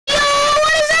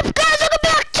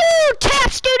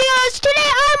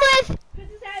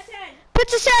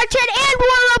Sarah 10 and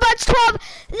War Robots 12.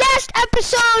 Last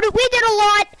episode, we did a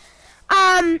lot.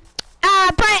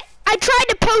 But I tried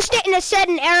to post it and it said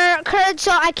an error occurred,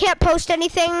 so I can't post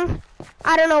anything.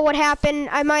 I don't know what happened.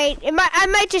 I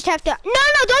might just have to.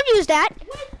 No, don't use that.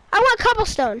 What? I want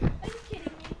cobblestone. Are you kidding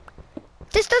me?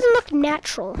 This doesn't look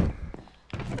natural.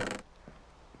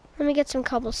 Let me get some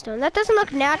cobblestone. That doesn't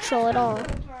look natural at all.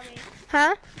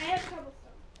 Huh? I have cobblestone.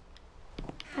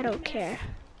 I don't care.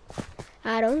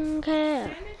 I don't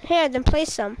care. Here, then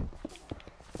place some.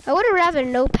 I would have rather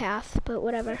no path, but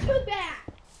whatever. Too bad.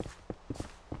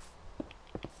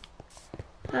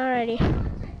 Alrighty.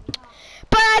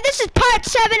 But this is part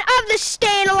 7 of the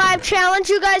Staying Alive challenge.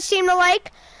 You guys seem to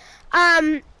like.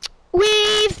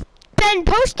 We've been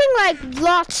posting like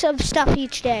lots of stuff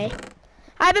each day.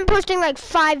 I've been posting like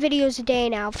 5 videos a day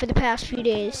now for the past few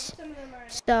days.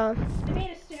 So I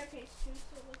made a staircase too.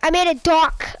 I made a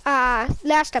dock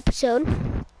last episode.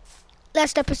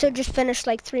 Last episode just finished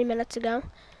like 3 minutes ago.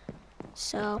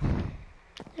 So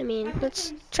I mean,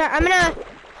 let's try. I'm gonna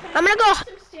go. Some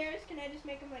stairs. Can I just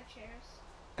make them like chairs?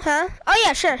 Huh? Oh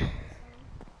yeah, sure.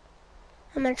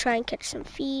 I'm gonna try and catch some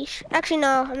fish. Actually,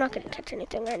 no, I'm not gonna catch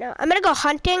anything right now. I'm gonna go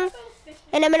hunting,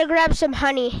 and I'm gonna grab some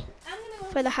honey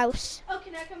for the house. Oh,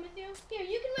 can I come with you? Here,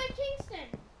 you can ride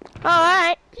Kingston. Oh, all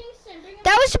right. Kingston, bring him.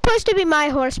 That was supposed to be my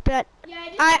horse, but Yeah,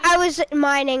 I was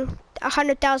mining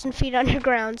 100,000 feet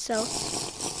underground, so.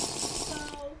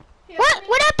 Here,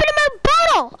 What happened to my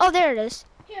bottle? Oh, there it is.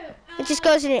 Here, It just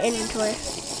goes in your inventory.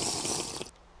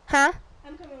 Huh?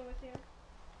 I'm coming with you.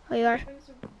 Oh, you are? Bring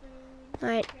some food.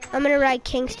 Alright, I'm gonna ride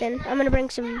Kingston. I'm gonna bring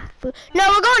some food. No,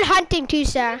 we're going hunting too,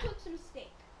 Sarah. Cook some steak.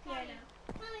 Yeah, I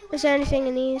know. Is there anything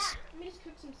in these? Let me just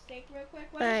cook some steak real quick.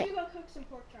 Why Alright. don't you go cook some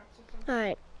pork chops or something?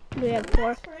 Alright, we have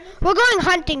pork. We're going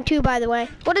hunting too, by the way.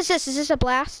 What is this? Is this a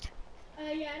blast?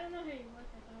 Yeah, I don't know how you work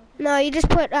it though. No, you just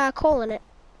put coal in it.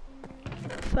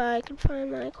 If I can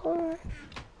find my coal.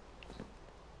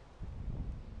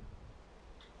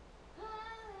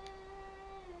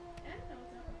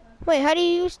 Wait, how do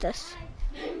you use this?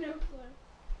 I have no clue.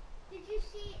 Did you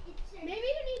see it said Maybe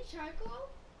you need charcoal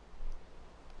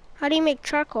How do you make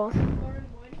charcoal? or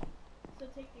wood. So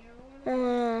take the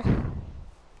other one.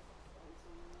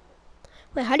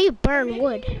 Wait, how do you burn Maybe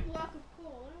wood? you need a block of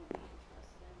coal.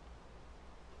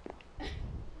 I don't be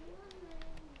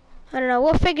interested. I don't know.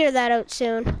 We'll figure that out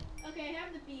soon. Okay, I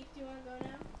have the beef. Do you want to go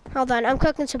now? Hold on, I'm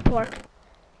cooking some pork.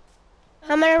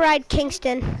 I'm gonna ride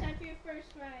Kingston. Time for your first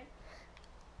ride.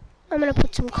 I'm gonna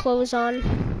put some clothes on. It's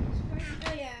first,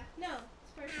 oh yeah, no,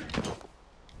 it's first ride.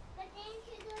 but didn't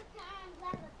you go to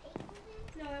grab a paper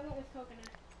then? No, I went with coconut.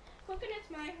 Coconut's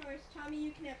my horse. Tommy,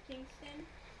 you can have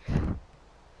Kingston.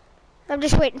 I'm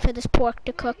just waiting for this pork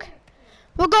to cook.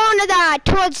 We're going to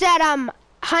towards that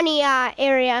honey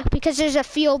area because there's a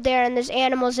field there and there's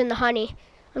animals in the honey.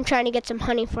 I'm trying to get some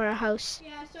honey for our house.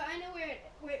 Yeah, so I know where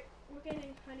we're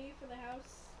getting honey for the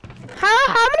house.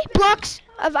 How many blocks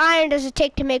of iron does it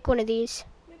take to make one of these?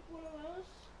 Make one of those.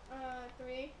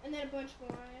 3, and then a bunch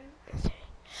more iron.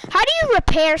 How do you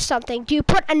repair something? Do you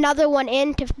put another one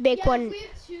in to make Yeah, one? if we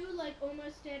have 2 like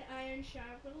almost dead iron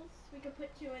shovels, we could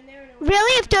put 2 in there. And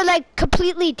Really? If they're like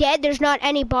completely dead, there's not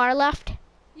any bar left?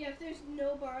 Yeah, if there's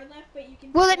no bar left, but you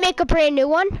can. Will it make a brand new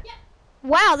one? Yeah.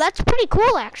 Wow, that's pretty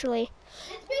cool actually.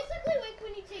 It's basically like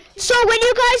when you take 2. So when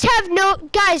you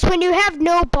when you have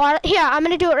no bar, here, I'm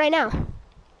gonna do it right now.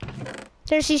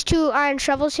 There's these 2 iron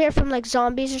shovels here from like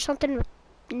zombies or something with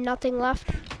nothing left.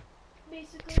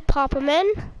 Basically. Just pop them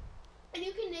in. And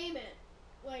you can name it,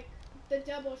 like the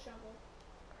double shovel.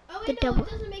 Oh The wait, no, double- it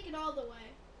doesn't make it all the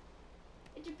way.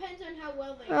 It depends on how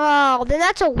well they. Oh, then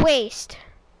that's a waste.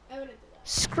 I wouldn't do that.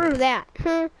 Screw that.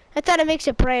 I thought it makes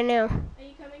it brand new. Are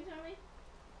you coming, Tommy?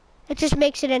 It just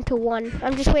makes it into one.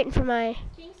 I'm just waiting for my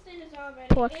Kingston is all ready.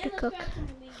 pork And to let's cook. grab some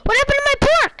leaves. What happened to my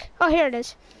pork? Oh, here it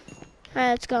is. All right,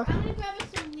 let's go. I'm gonna grab us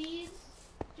some leaves,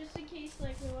 just in case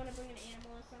like we want to bring an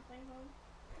animal or something home.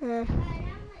 Uh,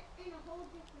 I'm in a whole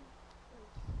different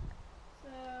So,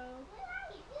 Where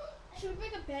are you? should we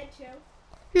bring a bed too?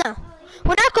 no,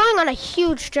 we're not going on a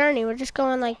huge journey. We're just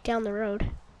going like down the road.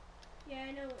 Yeah,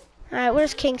 I know it. All right,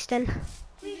 where's Kingston?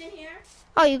 He's in here.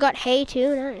 Oh, you got hay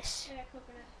too. Nice. Yeah,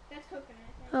 coconut. That's coconut,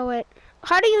 I think. Oh wait,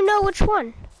 how do you know which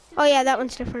one? Oh yeah, that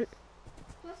one's different.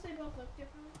 Plus they both look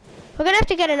different. We're gonna have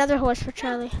to get another horse for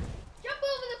Charlie. Jump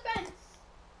over the fence.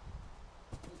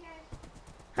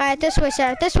 All right, this way,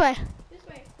 Sarah. This way. This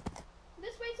way.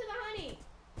 This way to the honey.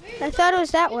 I thought it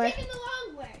was that way. You're taking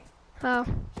the long way. Oh.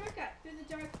 Shortcut through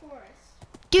the dark forest.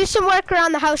 Do some work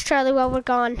around the house, Charlie, while we're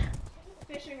gone.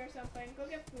 Fishing or something. Go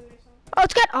get food. food or something. Oh,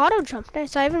 it's got auto jump.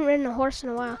 Nice. I haven't ridden a horse in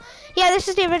a while. Yeah, this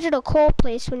is the original coal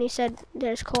place when you said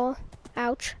there's coal.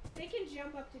 Ouch. They can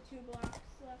jump up to 2 blocks.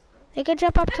 So that's good. They could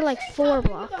jump up to like 4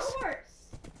 blocks. With a horse.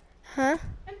 Huh?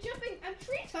 I'm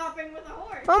tree topping with a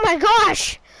horse. Oh my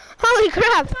gosh! Holy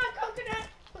crap! Come on, coconut.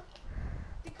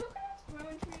 Do coconuts grow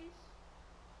in trees?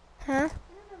 Huh? I don't know.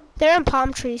 They're in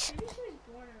palm trees. Maybe she was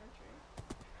born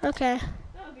on a tree. Okay.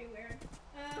 That would be weird.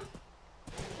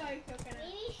 Sorry, coconut.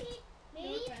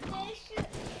 Maybe first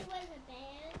it was a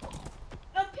bear.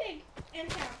 A pig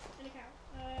and a cow.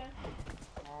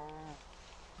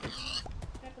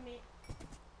 Got the meat.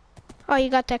 Oh, you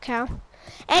got that cow.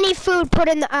 Any food, put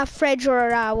in the fridge, or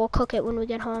we'll cook it when we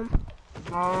get home.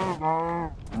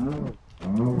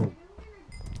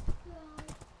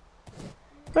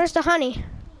 Where's the honey?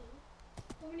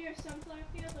 Over near sunflower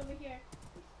field, over here.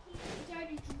 It's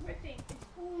already dripping. It's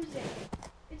oozing.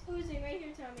 It's oozing right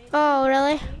here, Tommy. Oh,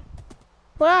 really?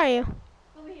 Where are you?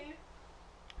 Over here.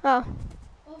 Oh.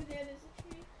 Over there, there's a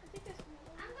tree. I think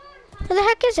that's Where the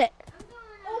heck is it?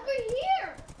 over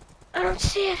here. I don't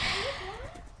see it.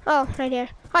 Oh, right here.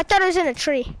 Oh, I thought it was in a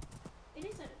tree. It is in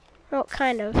a tree. Oh,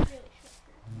 kind of. Really short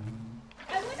tree.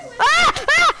 I wonder what. Ah!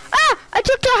 Ah! Ah! I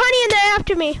took the honey and they're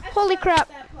after me. I Holy forgot crap.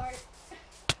 that part.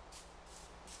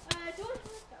 Don't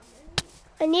hurt them,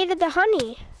 I needed the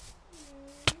honey.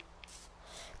 man.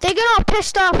 They get all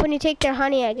pissed off when you take their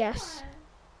honey, I guess.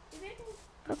 If they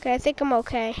can- Okay, I think I'm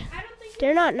okay. I don't think They're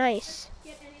you not nice.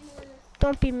 get any more of this.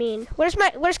 Don't be mean. Where's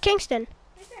Kingston?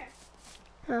 Right there.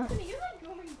 Oh, Timmy, you're like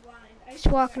going blind. I he's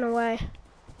swear. walking away.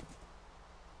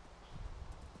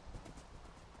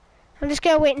 I'm just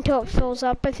gonna wait until it fills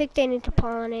up. I think they need to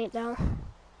pollinate though.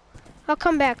 I'll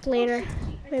come back later,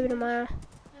 maybe tomorrow.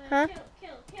 Huh?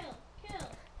 Kill.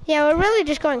 Yeah, we're really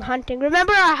just going hunting.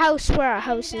 Remember our house, where our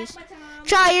house is.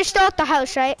 Charlie, you're still at the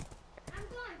house, right? I'm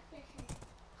going fishing.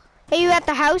 Are you at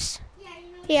the house? Yeah,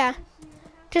 you know. Yeah.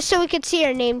 Just so we could see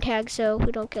our name tag so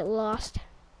we don't get lost.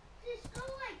 Just go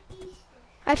like east.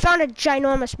 I found a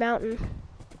ginormous mountain.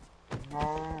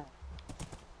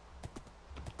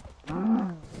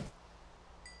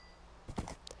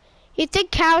 You'd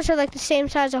think cows are like the same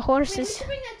size as Wait, we horses. should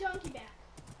bring that donkey back.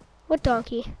 What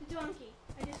donkey? The donkey.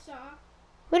 I just saw.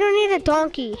 We don't need a Hey,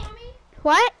 donkey. Tommy,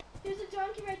 What? there's a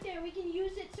donkey right there. We can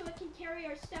use it so it can carry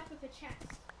our stuff with a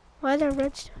chest. Why are there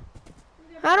reds?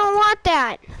 I don't want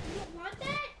that. You don't want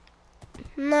that?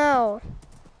 No.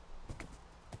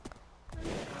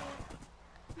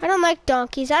 I don't like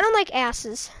donkeys. I don't like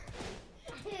asses.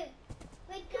 Wait,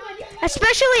 Come on, Dominic.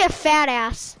 Especially a fat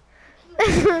ass.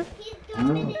 He's Dominic. Hey,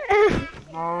 Dominic.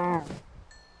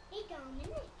 Hey,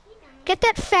 Dominic. Get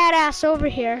that fat ass over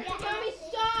here. Tommy,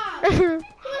 stop! Come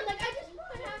on, like I just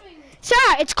want having.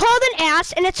 Sarah, it's called an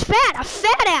ass and it's fat. A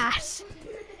fat ass.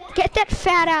 Get that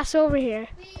fat ass over here.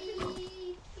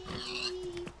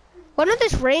 When did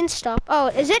this rain stop? Oh,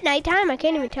 is it nighttime? I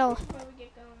can't even tell. Before we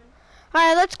get going.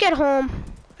 Alright, let's get home.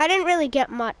 I didn't really get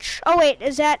much. Oh wait,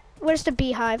 where's the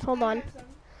beehive? Hold on. I got some.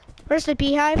 Where's the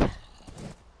beehive?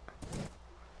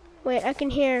 Wait, I can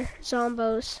hear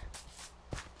zombos.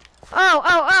 Oh.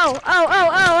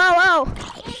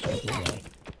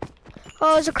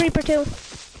 Oh, there's a creeper too.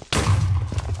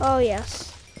 Oh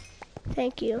yes.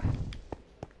 Thank you.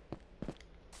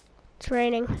 It's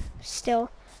raining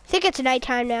still. I think it's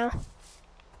nighttime now.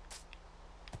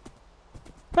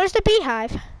 Where's the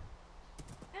beehive? I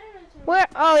don't know, Tommy. Where?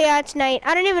 Oh yeah, it's night.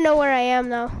 I don't even know where I am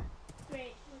though.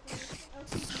 Wait, I'll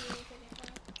keep you if I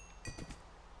get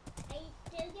Are you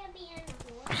still gonna be on the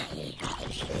horse?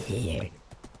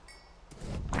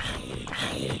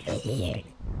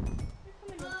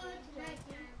 Oh, it's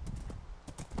nighttime.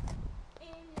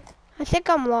 And I think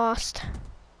I'm lost.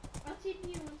 I'll TP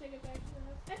you once I get back to the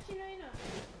house. Actually, no, you're not.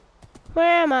 Where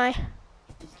am I?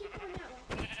 Just keep going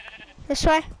that way. This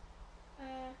way?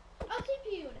 I'll TP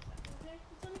you in a second, okay?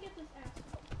 Just let me get this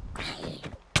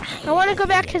ass. I want to go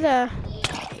back to the...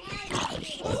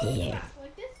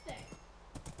 Like this thing.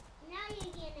 now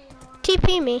you're getting on.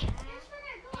 TP me. That's when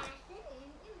I go acid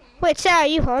in. Wait, Sarah, are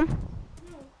you home?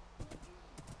 No.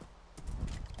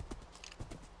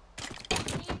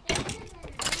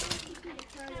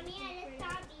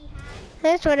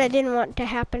 That's what I didn't want to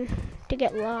happen, to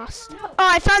get lost. Oh,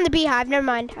 I found the beehive. Never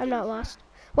mind. I'm not lost.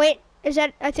 Wait,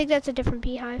 I think that's a different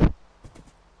beehive.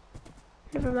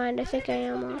 Never mind. I think I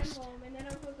am lost. Home, and then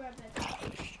I'll go grab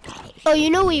that. Oh, you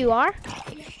know where you are?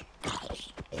 You can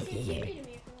TP to me if you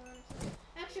want.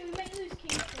 Actually, we might lose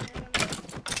Kingston. I don't know.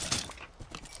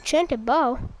 Enchanted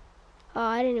bow. Oh,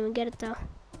 I didn't even get it though.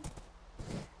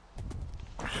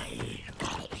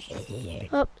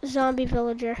 Oh, zombie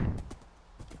villager.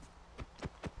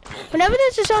 We're Whenever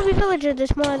there's a zombie villager,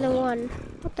 there's more than one.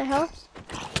 What the hell?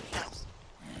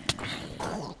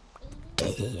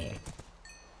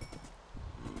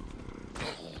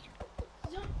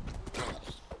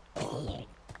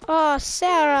 Oh,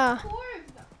 Sarah. 4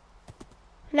 of them.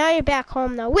 Now you're back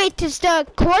home though. Wait, is the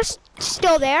horse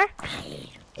still there? I got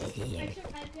it.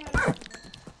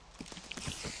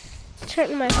 It's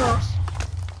hurting my horse.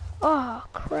 Oh,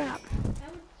 crap.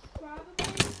 I would probably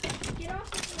get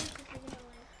off the horse if you're gonna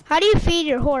live. How do you feed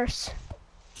your horse?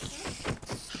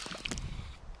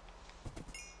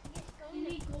 You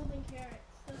need golden carrots.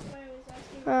 That's why I was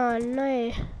asking. Oh,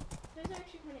 no. That's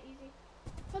actually kind of easy.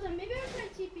 Hold on, maybe I'll try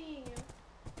TPing you.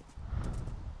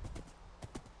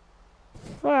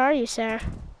 Where are you, Sarah?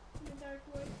 In the dark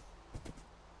woods.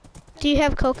 Do you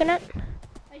have coconut?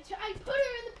 I put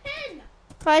her in the pen!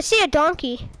 Oh, I see a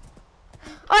donkey.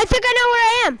 Oh, I think I know where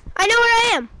I am. I know where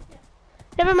I am. Yeah.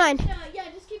 Never mind. Yeah,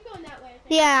 just keep going that way. I think.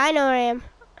 Yeah, I know where I am.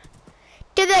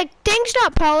 Do the things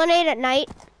not pollinate at night?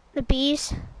 The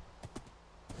bees?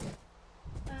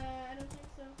 I don't think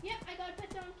so. Yep, I got a pet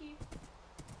donkey.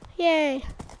 Yay.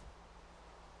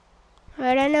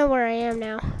 Alright, I know where I am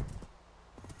now.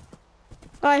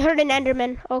 Oh, I heard an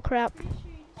Enderman. Oh, crap. Pretty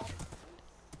sure you just...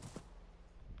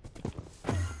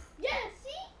 Yeah,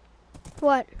 see?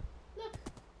 What? Look.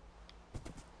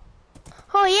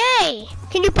 Oh, yay!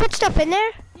 Can you put stuff in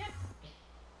there? Yep.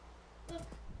 Look.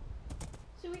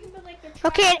 So we can put like the trap.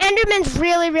 Okay, and Enderman's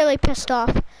really, really pissed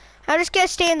off. I'm just gonna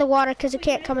stay in the water because it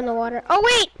can't come in the water. Oh,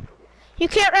 wait! You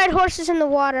can't ride horses in the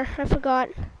water. I forgot.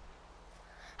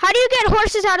 How do you get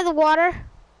horses out of the water?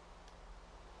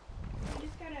 You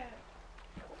just gotta...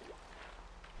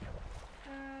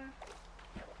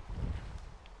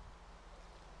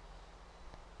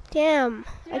 Damn.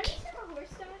 Did I just have a horse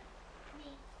die? Me.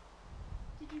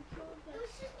 Did you kill the... It was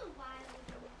just a wild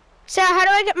one. Sarah, how do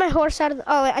I get my horse out of the...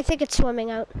 Oh, I think it's swimming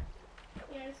out.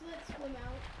 Yeah, just let it swim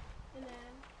out. And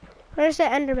then... Where's the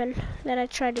Enderman that I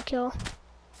tried to kill?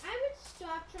 I would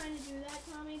stop trying to do that,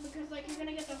 Tommy, because like you're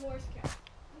gonna get the horse killed.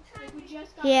 Like we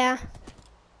just got Yeah.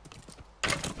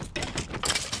 Kill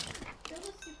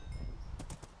the stupid things.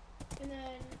 And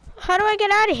then... How do I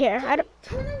get out of here? I don't...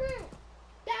 Turn around.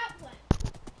 That way.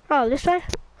 Oh, this way?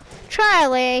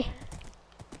 Charlie. I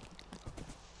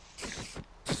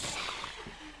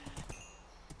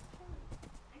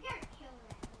gotta kill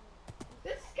that.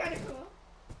 This is kind of cool.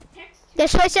 Text to...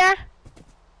 This way, Sarah?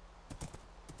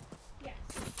 Yes.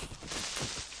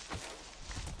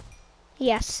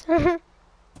 Yes.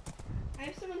 I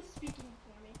have someone speaking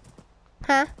for me.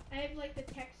 Huh? I have like the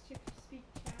text to speak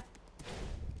chat.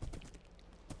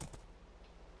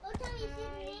 Oh, tell me you see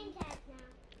the name tag now.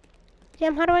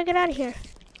 Damn, how do I get out of here?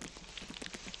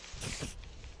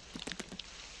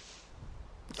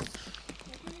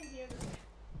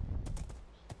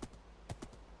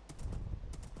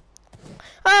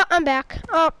 Oh, I'm back.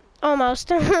 Oh,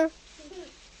 almost. I was like,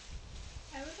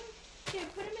 here,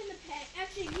 put him in the pen.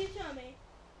 Actually, you tell me.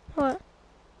 What?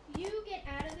 You get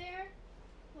out of there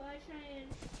while I try and...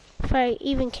 If I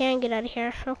even can get out of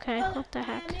here. Okay, Oh, what the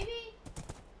heck? maybe...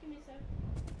 Give me a sec.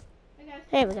 I got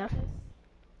There we go. this.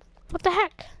 What the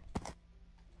heck?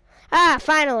 Ah,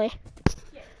 finally.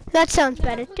 Yeah. That sounds Now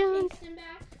better. put Dude. Kingston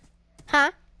back.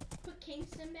 Huh? Put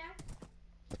Kingston back.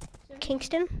 So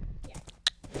Kingston? Yeah.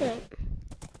 Right.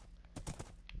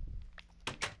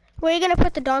 Where are you gonna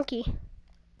put the donkey?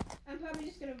 I'm probably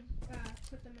just gonna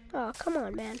put them in. Oh, come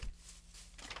on, man.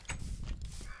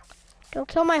 Don't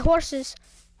kill my horses.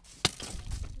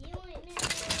 You ain't never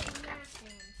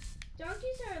nothing.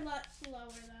 Donkeys are a lot slower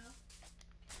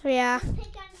though. Yeah. Pick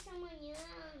on someone young.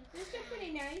 They're still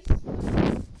pretty nice.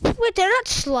 Wait, they're not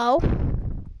slow.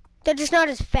 They're just not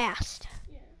as fast.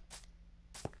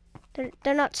 Yeah.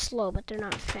 They're not slow, but they're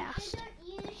not fast.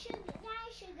 You should,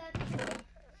 guys should go to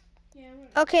Yeah.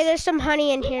 Okay, there's some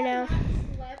honey in here now.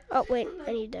 Slept. Oh, wait,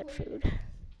 I need that food.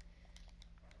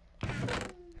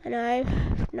 And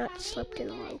I've not slept in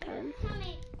a long time.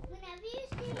 Tommy, whenever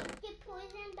you get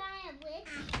poisoned by a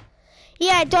witch,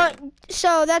 Yeah, don't.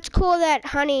 So that's cool that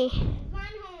honey. run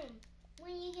home.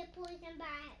 When you get poisoned by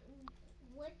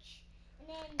a witch, and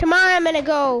then Tomorrow I'm gonna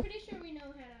go. I'm pretty sure we know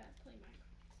how to play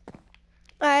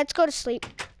Minecraft. Let's go to sleep.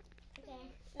 okay.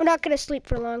 We're not gonna sleep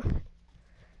for long.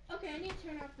 Okay, I need to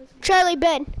turn off this. Charlie,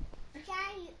 bed.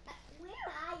 Charlie, where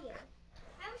are you?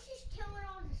 I was just killing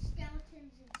all the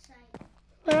skeletons in sight.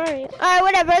 Where are you? Alright,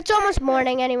 whatever. It's almost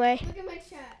morning anyway. Look at my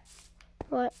chat.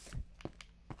 What?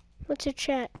 What's your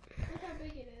chat? Look how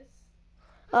big it is.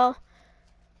 Oh.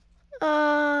 What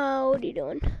are you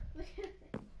doing? Look at it.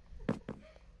 Oh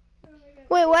my god.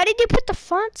 Wait, why did you put the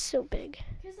font so big?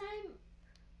 Because I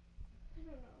don't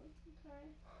know. I'm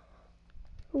sorry.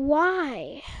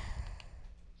 Why?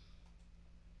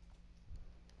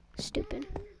 Stupid.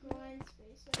 Blind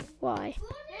spacer. Why?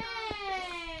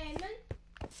 Hey,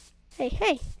 man.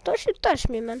 Hey, don't you touch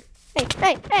me, man. Hey,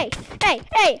 hey,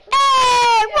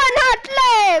 one hot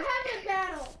live! We're having a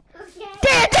battle.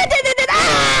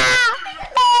 Ah! Oh my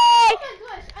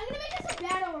gosh, I'm gonna make us a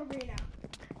battle arena.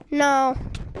 No.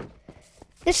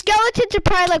 The skeletons are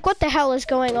probably like, what the hell is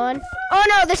going on? Oh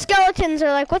no, the skeletons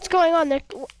are like, what's going on?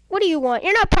 What do you want?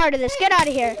 You're not part of this. Get out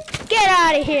of here. Get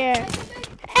out of here.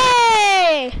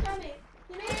 Hey! Tell me,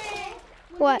 you know,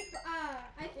 What?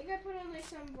 I think I put on like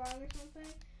some wrong or something.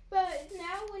 But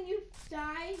now when you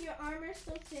die, your armor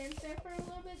still stands there for a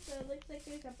little bit, so it looks like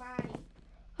there's a body.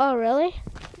 Oh, really?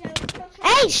 Yeah, let's go check.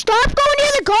 Hey, stop going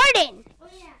near the garden! Oh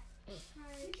yeah.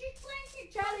 Alright.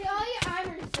 Charlie, all your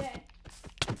armor's dead.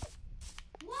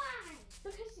 Why?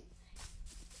 Because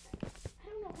I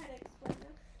don't know how to explain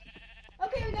this.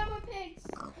 Okay, we got more pigs.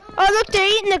 Oh, look, they're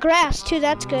eating the grass, too.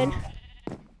 That's good. I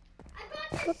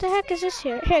got this. What the heck is this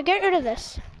here? Here, get rid of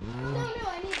this. No,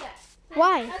 I need that.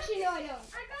 Why? Actually, no, I don't.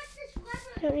 I got this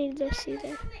leopard. I don't need this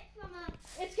either.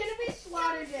 It's gonna be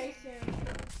slaughter day soon.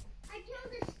 I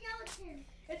killed a skeleton.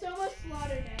 It's almost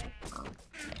slaughter day.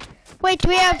 Wait, do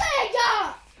we have... Hey,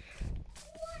 God!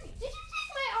 Did you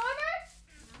take my armor?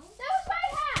 No. That was my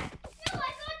hat. No,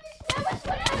 I got this. That was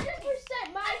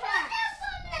 100% my I got hat. that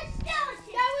from the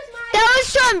skeleton. That was my That was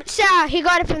from... Sarah, he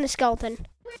got it from the skeleton.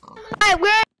 Alright,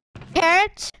 we're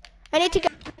carrots. I need to go...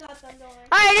 I got them, don't worry.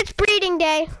 Alright, it's breeding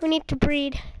day. We need to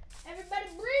breed. Everybody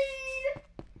breathe.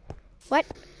 What?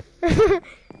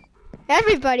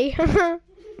 Everybody. Well,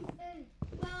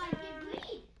 I did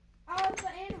breed. All the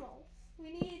animals.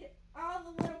 We need all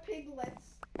the little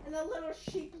piglets and the little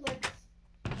sheeplets.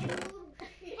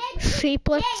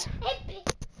 Sheeplets. Hey,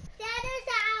 that is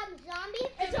a zombie.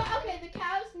 It's okay. The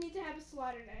cows need to have a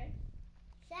slaughter day.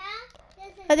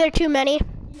 Are there too many?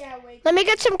 Yeah, wait. Let me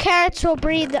get some carrots. We'll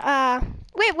breed the,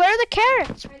 Wait, where are the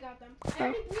carrots? I got them. I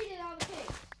already breeded all the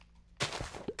pigs.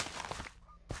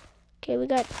 Okay, we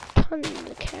got tons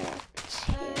of carrots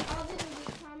here. I'll do the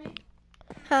wheat, Tommy.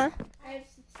 Huh? I have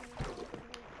 16 holes.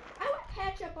 I would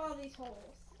patch up all these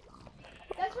holes.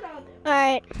 That's what I'll do.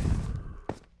 Alright.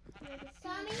 Yeah, the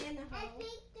Tommy, seed and the I hoe.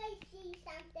 think I see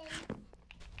something.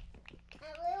 A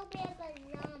little bit of a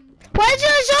Why is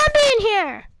there a zombie in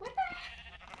here? What the heck?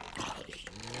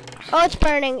 Oh, it's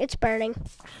burning. It's burning.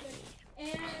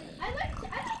 And I like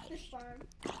this farm.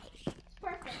 It's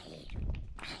perfect.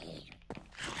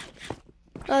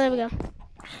 Oh, there we go.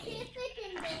 See if we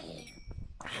can make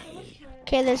it.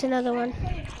 Okay, there's another one.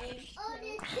 Oh,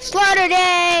 there's Slaughter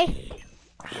day!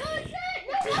 No, it's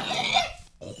not.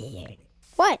 No, not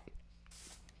What?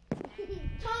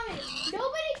 Tommy,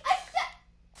 nobody. I said.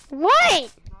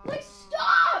 What? Like,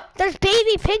 stop! There's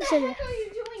baby What pigs the in there. heck are you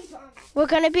doing, Tommy? We're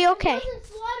gonna be okay. It wasn't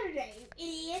slaughter day, you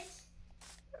idiots.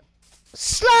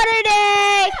 Slaughter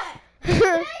day! Okay?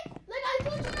 Like, I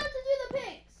told you not to do the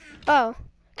pigs. Oh,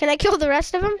 can I kill the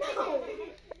rest of them?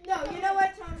 No, you know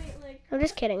what, Tommy? Like, I'm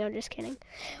just kidding.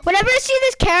 Whenever I see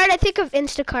this carrot, I think of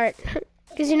Instacart.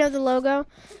 Because you know the logo.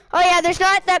 Oh yeah, there's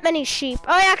not that many sheep.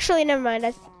 Oh, actually, never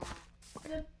mind.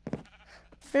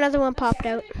 Another one popped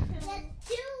out. there's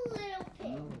two little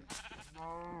pigs.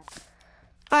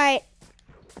 Alright.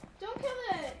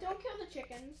 don't kill the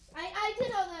chickens. I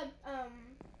did all the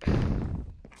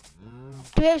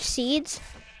Do we have seeds?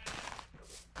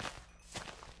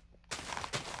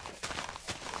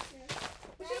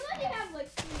 We should let you have like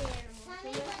 3 animals.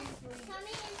 Tommy, So let them breed.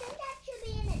 Tommy, isn't that should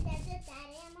be in the desert, that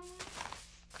animal?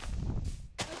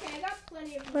 Okay, I got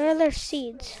plenty of. Where are their meat.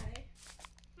 seeds? Okay.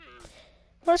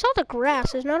 Where's all the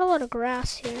grass? There's not a lot of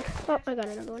grass here. Oh, I got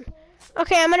another one.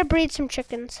 Okay, I'm gonna breed some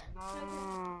chickens.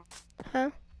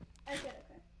 Huh? Okay, okay.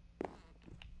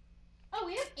 Oh,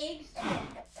 we have eggs too.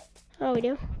 Oh, we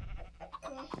do? So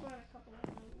I'll spawn a couple of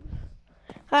those.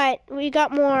 Alright, we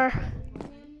got more.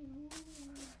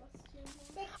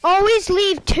 Always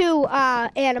leave 2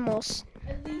 animals.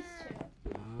 At least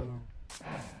 2.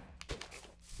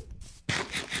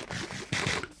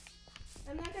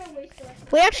 I'm not gonna waste the rest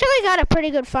of We actually got a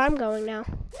pretty good farm going now.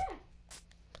 Yeah.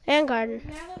 And garden.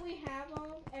 Now that we have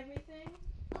everything,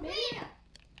 maybe.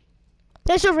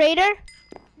 There's a raider.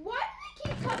 Why do they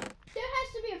keep coming? There has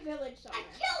to be a village I somewhere.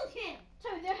 killed him.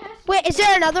 Tommy, there has to Wait, is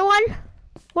there another one?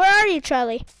 Where are you,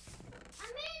 Charlie?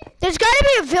 I'm in. There's gotta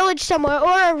be a village somewhere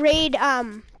or a raid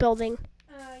building.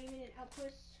 You mean an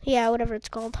outpost? Yeah, whatever it's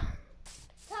called.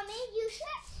 Tommy, you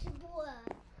should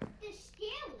the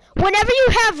scale. Whenever you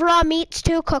have raw meats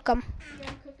too, cook them. Yeah,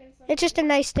 I'm cooking some. It's just a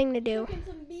nice thing to do. Cooking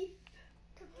some beef.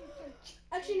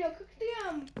 Actually, no, cook the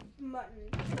mutton.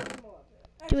 More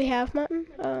of it. Do we have mutton?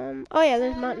 Oh yeah,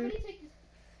 there's mutton. Let me take this,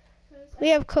 'cause We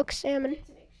have cooked I salmon. need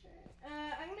to make sure.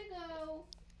 I'm gonna go.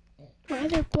 Why are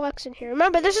there blocks in here?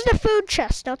 Remember, this is the food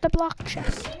chest, not the block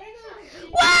chest. I'm gonna go.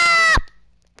 Wah!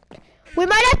 We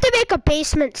might have to make a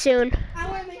basement soon. I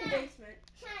want to make a basement.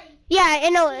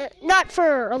 Yeah, not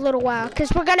for a little while,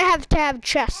 because we're gonna have to have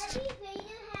chests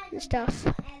and stuff.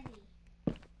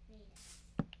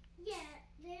 Yeah,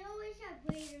 they always have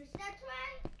waders. That's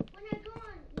why when I go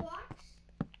on walks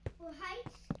or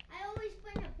hikes, I always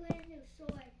bring a brand new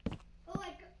sword. Or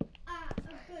like a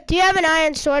good. Do you have an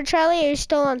iron sword, Charlie, or are you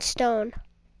still on stone?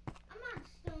 I'm on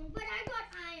stone, but I got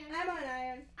iron. I'm on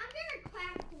iron. I'm gonna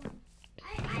craft one. I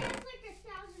have like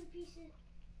 1,000 pieces.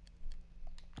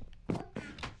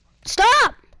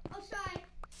 Stop! Oh, sorry.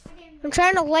 I didn't. I'm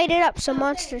trying to light it up so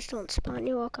monsters don't spawn.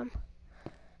 You're welcome.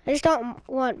 I just don't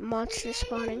want monsters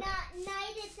spawning.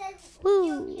 Night it says Woo.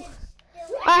 kill kids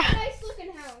still. Ah. Nice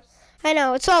looking house. I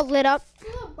know, it's all lit up. It's a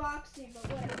little boxy, but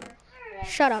whatever.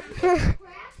 Shut up.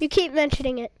 You keep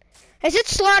mentioning it. Is it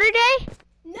slaughter day?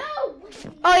 No!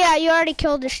 Oh yeah, you already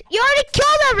killed you already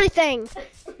killed everything!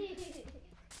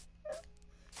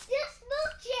 Just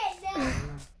look it now.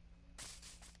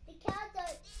 The cat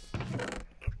does.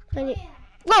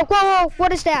 Whoa, whoa, whoa,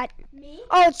 what is that? Me?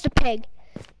 Oh, it's the pig.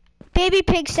 Baby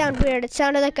pigs sound weird. It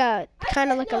sounded like a,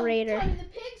 kind of like a raider. Tony, the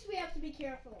pigs we have to be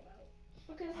careful about.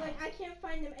 Because, like, I can't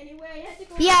find them anywhere. I had to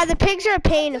go Yeah, the pigs are a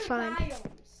pain to other find.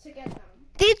 biomes to get them.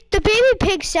 The baby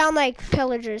pigs sound like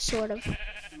pillagers, sort of. I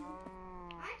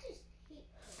just hate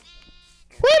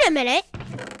Wait a minute.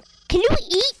 Can you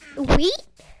eat wheat?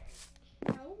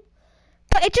 No?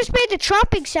 But it just made the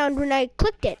chopping sound when I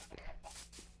clicked it.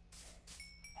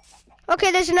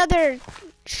 Okay, there's another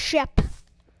ship.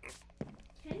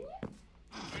 Can you?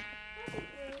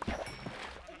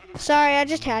 Sorry, I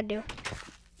just had to.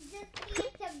 just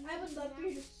eat them. I would love for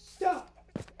you to stop.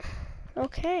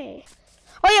 Okay.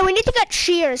 Oh yeah, we need to get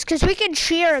shears, because we can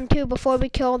shear them too before we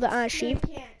kill the sheep.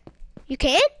 No, you can't. You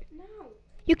can't? No.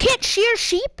 You can't shear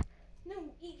sheep? No,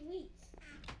 eat wheat.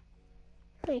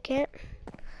 No, you can't.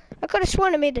 I could have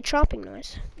sworn it made the chopping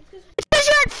noise. Because, It's because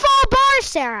you're at full bar,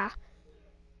 Sarah.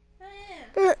 oh,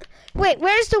 yeah. Wait,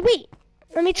 where's the wheat?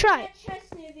 Let me try. That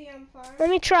chest near the farm. Let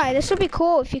me try. This would be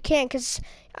cool if you can, because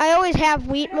I always have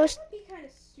wheat That most... would be kind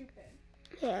of stupid.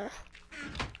 Yeah.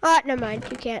 Oh, never mind.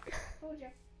 You can't. Told you.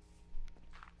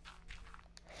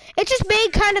 It just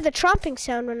made kind of the chomping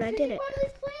sound when I did You it. probably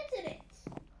planted it.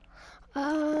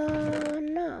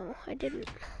 No, I didn't.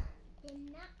 They're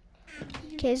not.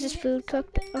 Did you Okay, is this feed it to food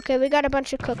cooked? something? Okay, we got a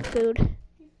bunch of cooked food. You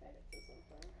fed it to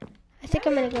something. I think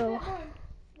I'm gonna go.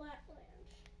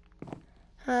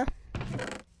 Huh?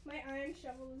 My iron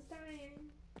shovel is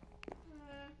dying.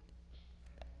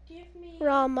 Give me.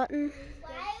 Raw mutton.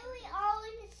 Why are we all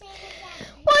in the same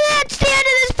exact? Well, that's the end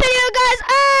of this video, guys.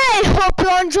 I hope you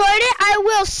enjoyed it. I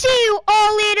will see you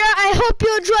all later. I hope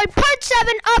you enjoyed part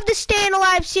 7 of the Staying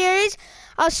Alive series.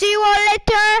 I'll see you all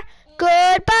later. Good.